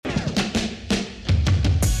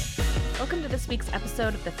Welcome to this week's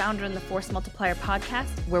episode of the Founder and the Force Multiplier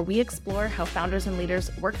podcast, where we explore how founders and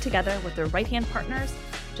leaders work together with their right-hand partners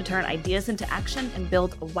to turn ideas into action and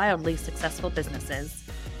build wildly successful businesses.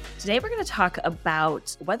 Today, we're going to talk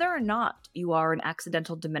about whether or not you are an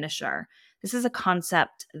accidental diminisher. This is a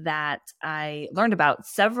concept that I learned about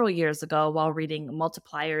several years ago while reading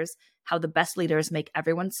Multipliers, How the Best Leaders Make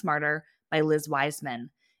Everyone Smarter by Liz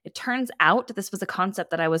Wiseman. It turns out this was a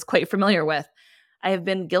concept that I was quite familiar with. I have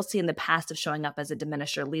been guilty in the past of showing up as a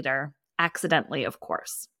diminisher leader, accidentally, of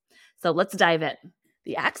course. So let's dive in.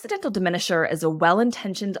 The accidental diminisher is a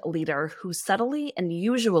well-intentioned leader who subtly and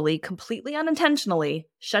usually completely unintentionally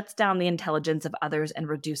shuts down the intelligence of others and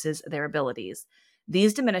reduces their abilities.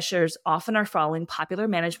 These diminishers often are following popular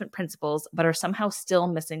management principles, but are somehow still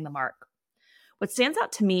missing the mark. What stands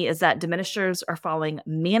out to me is that diminishers are following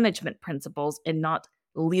management principles and not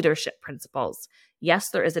leadership principles.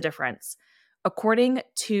 Yes, there is a difference. According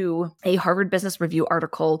to a Harvard Business Review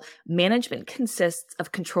article, management consists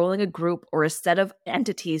of controlling a group or a set of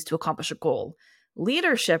entities to accomplish a goal.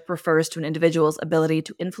 Leadership refers to an individual's ability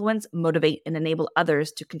to influence, motivate, and enable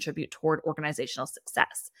others to contribute toward organizational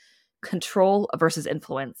success. Control versus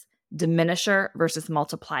influence, diminisher versus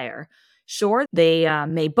multiplier. Sure, they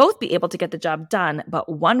may both be able to get the job done, but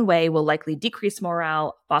one way will likely decrease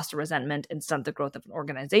morale, foster resentment, and stunt the growth of an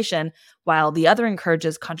organization, while the other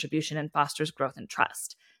encourages contribution and fosters growth and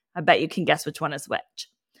trust. I bet you can guess which one is which.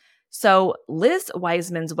 So Liz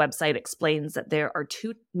Wiseman's website explains that there are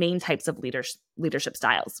two main types of leadership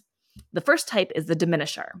styles. The first type is the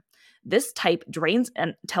diminisher. This type drains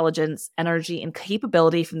intelligence, energy, and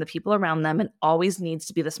capability from the people around them and always needs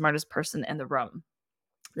to be the smartest person in the room.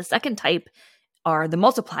 The second type are the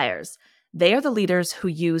multipliers. They are the leaders who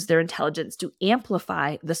use their intelligence to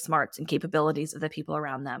amplify the smarts and capabilities of the people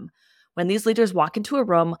around them. When these leaders walk into a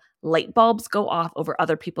room, light bulbs go off over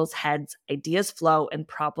other people's heads, ideas flow, and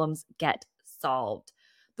problems get solved.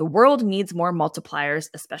 The world needs more multipliers,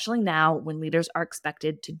 especially now when leaders are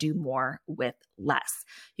expected to do more with less.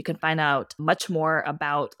 You can find out much more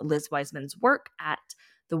about Liz Wiseman's work at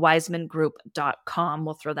thewisemangroup.com.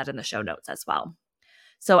 We'll throw that in the show notes as well.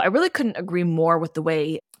 So I really couldn't agree more with the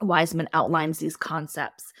way Wiseman outlines these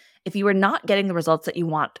concepts. If you are not getting the results that you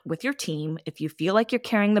want with your team, if you feel like you're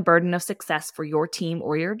carrying the burden of success for your team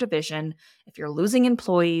or your division, if you're losing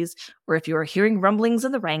employees, or if you are hearing rumblings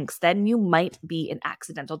in the ranks, then you might be an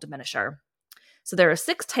accidental diminisher. So there are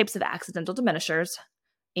 6 types of accidental diminishers,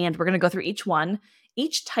 and we're going to go through each one.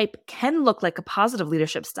 Each type can look like a positive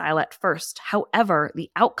leadership style at first. However, the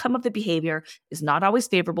outcome of the behavior is not always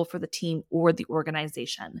favorable for the team or the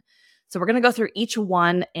organization. So we're going to go through each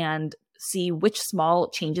one and see which small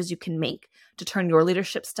changes you can make to turn your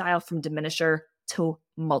leadership style from diminisher to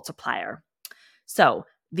multiplier. So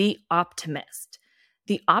the optimist.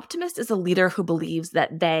 The optimist is a leader who believes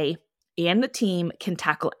that they and the team can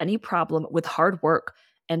tackle any problem with hard work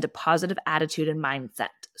and a positive attitude and mindset.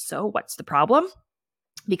 So what's the problem?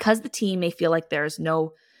 Because the team may feel like there's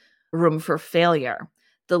no room for failure,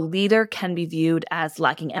 the leader can be viewed as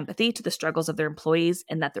lacking empathy to the struggles of their employees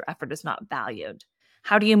and that their effort is not valued.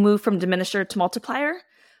 How do you move from diminisher to multiplier?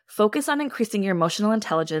 Focus on increasing your emotional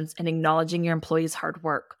intelligence and acknowledging your employees' hard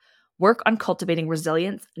work. Work on cultivating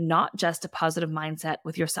resilience, not just a positive mindset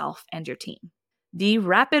with yourself and your team. The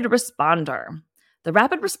rapid responder. The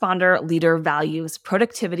rapid responder leader values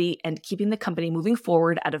productivity and keeping the company moving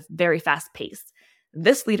forward at a very fast pace.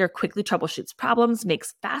 This leader quickly troubleshoots problems,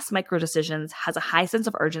 makes fast micro decisions, has a high sense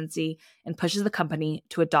of urgency, and pushes the company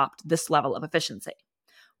to adopt this level of efficiency.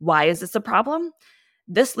 Why is this a problem?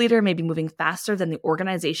 This leader may be moving faster than the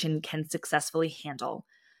organization can successfully handle.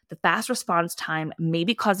 The fast response time may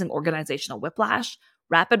be causing organizational whiplash.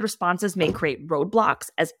 Rapid responses may create roadblocks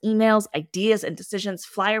as emails, ideas, and decisions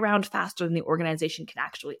fly around faster than the organization can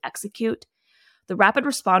actually execute. The rapid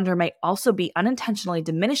responder may also be unintentionally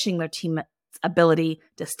diminishing their team's ability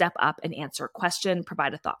to step up and answer a question,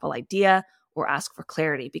 provide a thoughtful idea, or ask for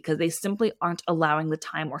clarity because they simply aren't allowing the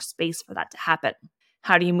time or space for that to happen.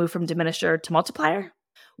 How do you move from diminisher to multiplier?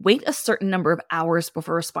 Wait a certain number of hours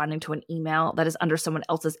before responding to an email that is under someone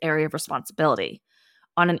else's area of responsibility.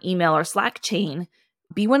 On an email or Slack chain,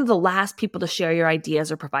 be one of the last people to share your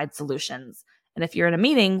ideas or provide solutions. And if you're in a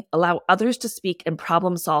meeting, allow others to speak and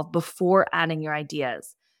problem solve before adding your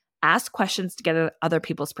ideas. Ask questions to get other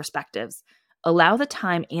people's perspectives. Allow the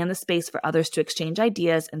time and the space for others to exchange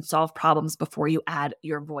ideas and solve problems before you add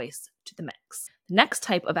your voice to the mix. The next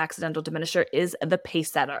type of accidental diminisher is the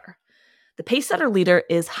pace setter. The pace setter leader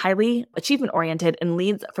is highly achievement-oriented and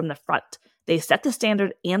leads from the front. They set the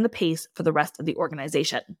standard and the pace for the rest of the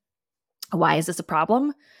organization. Why is this a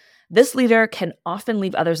problem? This leader can often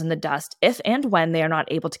leave others in the dust if and when they are not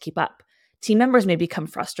able to keep up. Team members may become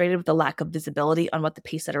frustrated with the lack of visibility on what the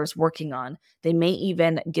pace setter is working on. They may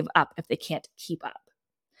even give up if they can't keep up.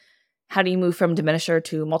 How do you move from diminisher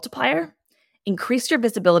to multiplier? Increase your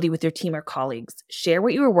visibility with your team or colleagues. Share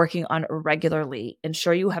what you are working on regularly.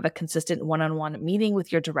 Ensure you have a consistent one-on-one meeting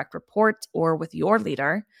with your direct report or with your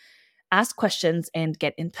leader. Ask questions and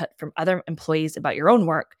get input from other employees about your own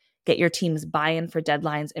work. Get your team's buy-in for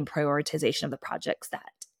deadlines and prioritization of the projects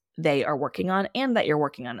that they are working on and that you're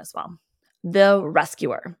working on as well. The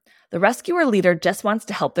rescuer. The rescuer leader just wants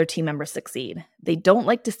to help their team members succeed. They don't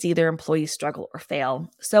like to see their employees struggle or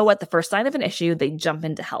fail. So at the first sign of an issue, they jump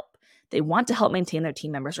in to help. They want to help maintain their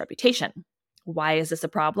team members' reputation. Why is this a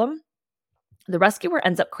problem? The rescuer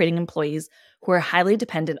ends up creating employees who are highly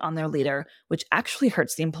dependent on their leader, which actually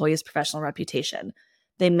hurts the employee's professional reputation.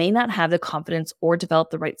 They may not have the confidence or develop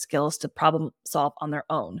the right skills to problem solve on their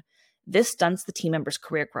own. This stunts the team member's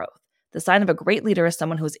career growth. The sign of a great leader is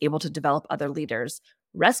someone who is able to develop other leaders.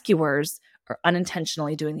 Rescuers are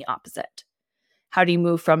unintentionally doing the opposite. How do you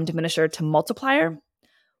move from diminisher to multiplier?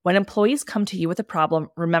 When employees come to you with a problem,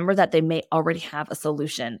 remember that they may already have a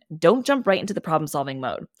solution. Don't jump right into the problem-solving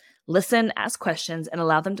mode. Listen, ask questions, and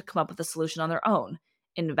allow them to come up with a solution on their own.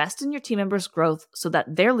 Invest in your team members' growth so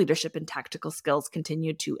that their leadership and tactical skills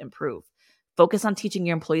continue to improve. Focus on teaching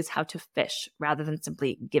your employees how to fish rather than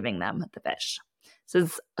simply giving them the fish. This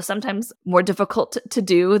is sometimes more difficult to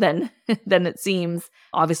do than it seems.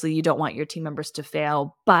 Obviously, you don't want your team members to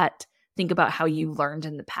fail, but think about how you learned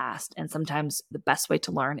in the past. And sometimes the best way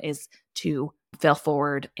to learn is to fail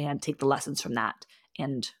forward and take the lessons from that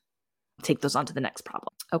and take those on to the next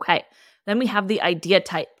problem. Okay, then we have the idea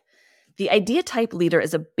type. The idea type leader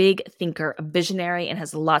is a big thinker, a visionary, and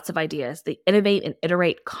has lots of ideas. They innovate and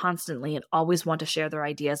iterate constantly and always want to share their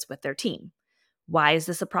ideas with their team. Why is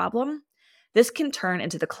this a problem? This can turn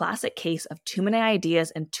into the classic case of too many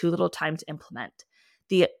ideas and too little time to implement.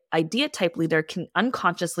 The idea type leader can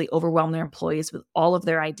unconsciously overwhelm their employees with all of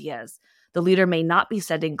their ideas. The leader may not be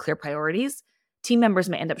setting clear priorities. Team members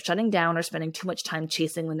may end up shutting down or spending too much time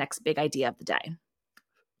chasing the next big idea of the day.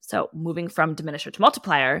 So, moving from diminisher to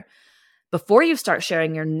multiplier, before you start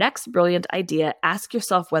sharing your next brilliant idea, ask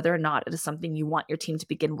yourself whether or not it is something you want your team to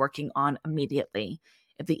begin working on immediately.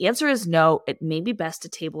 If the answer is no, it may be best to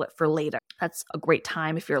table it for later. That's a great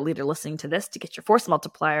time if you're a leader listening to this to get your force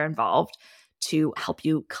multiplier involved to help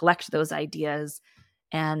you collect those ideas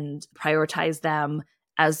and prioritize them,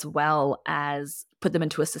 as well as put them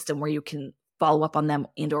into a system where you can follow up on them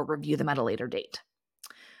and or review them at a later date.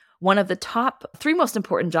 One of the top 3 most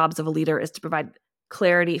important jobs of a leader is to provide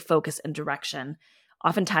clarity, focus, and direction.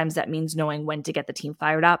 Oftentimes that means knowing when to get the team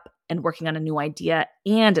fired up and working on a new idea,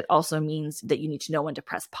 and it also means that you need to know when to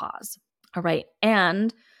press pause. All right,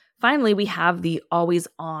 and finally, we have the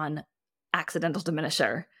always-on accidental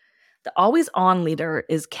diminisher. The always-on leader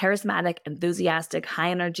is charismatic, enthusiastic,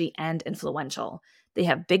 high energy, and influential. They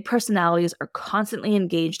have big personalities, are constantly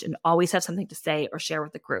engaged, and always have something to say or share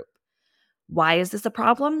with the group. Why is this a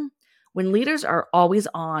problem? When leaders are always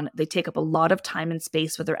on, they take up a lot of time and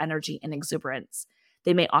space with their energy and exuberance.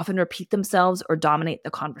 They may often repeat themselves or dominate the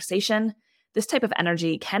conversation. This type of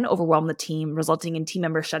energy can overwhelm the team, resulting in team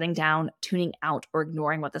members shutting down, tuning out, or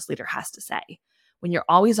ignoring what this leader has to say. When you're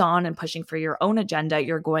always on and pushing for your own agenda,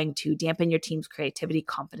 you're going to dampen your team's creativity,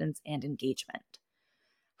 confidence, and engagement.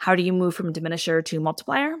 How do you move from diminisher to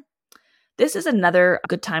multiplier? This is another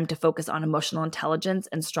good time to focus on emotional intelligence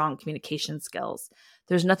and strong communication skills.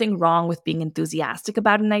 There's nothing wrong with being enthusiastic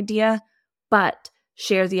about an idea, but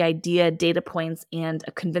share the idea, data points, and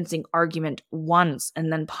a convincing argument once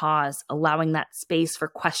and then pause, allowing that space for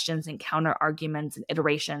questions and counter arguments and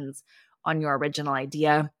iterations on your original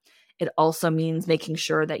idea. It also means making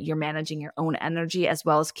sure that you're managing your own energy as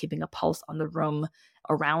well as keeping a pulse on the room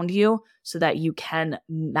around you so that you can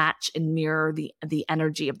match and mirror the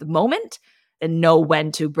energy of the moment and know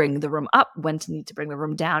when to bring the room up, when to need to bring the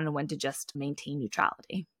room down, and when to just maintain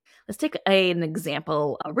neutrality. Let's take an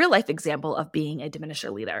example, a real life example of being a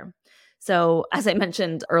diminisher leader. So as I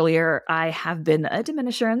mentioned earlier, I have been a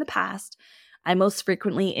diminisher in the past. I most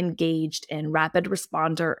frequently engaged in rapid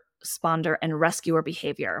responder and rescuer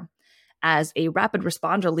behavior. As a rapid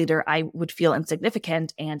responder leader, I would feel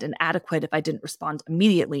insignificant and inadequate if I didn't respond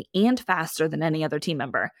immediately and faster than any other team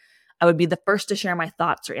member. I would be the first to share my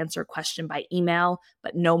thoughts or answer a question by email,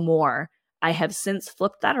 but no more. I have since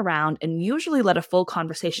flipped that around and usually let a full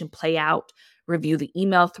conversation play out, review the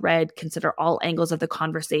email thread, consider all angles of the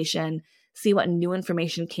conversation, see what new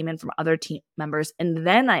information came in from other team members, and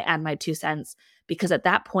then I add my 2 cents because at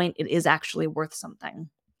that point, it is actually worth something.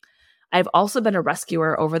 I've also been a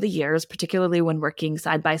rescuer over the years, particularly when working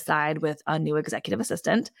side by side with a new executive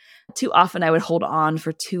assistant. Too often, I would hold on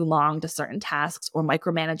for too long to certain tasks or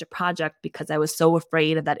micromanage a project because I was so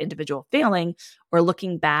afraid of that individual failing or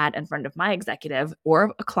looking bad in front of my executive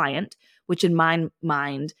or a client, which in my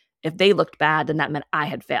mind, if they looked bad, then that meant I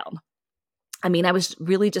had failed. I mean, I was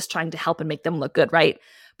really just trying to help and make them look good, right?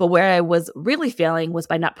 But where I was really failing was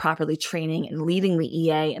by not properly training and leading the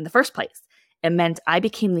EA in the first place. It meant I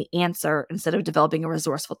became the answer instead of developing a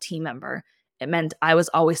resourceful team member. It meant I was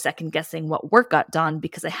always second guessing what work got done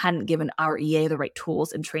because I hadn't given our EA the right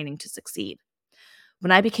tools and training to succeed.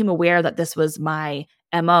 When I became aware that this was my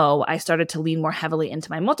MO, I started to lean more heavily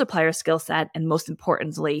into my multiplier skill set and, most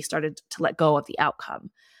importantly, started to let go of the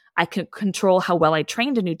outcome. I could control how well I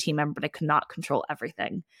trained a new team member, but I could not control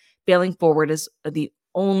everything. Failing forward is the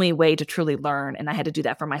only way to truly learn, and I had to do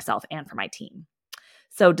that for myself and for my team.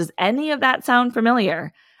 So does any of that sound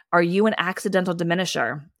familiar? Are you an accidental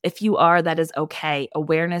diminisher? If you are, that is okay.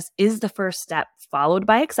 Awareness is the first step, followed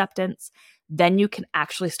by acceptance. Then you can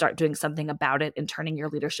actually start doing something about it and turning your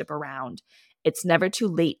leadership around. It's never too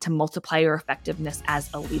late to multiply your effectiveness as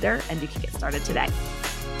a leader, and you can get started today.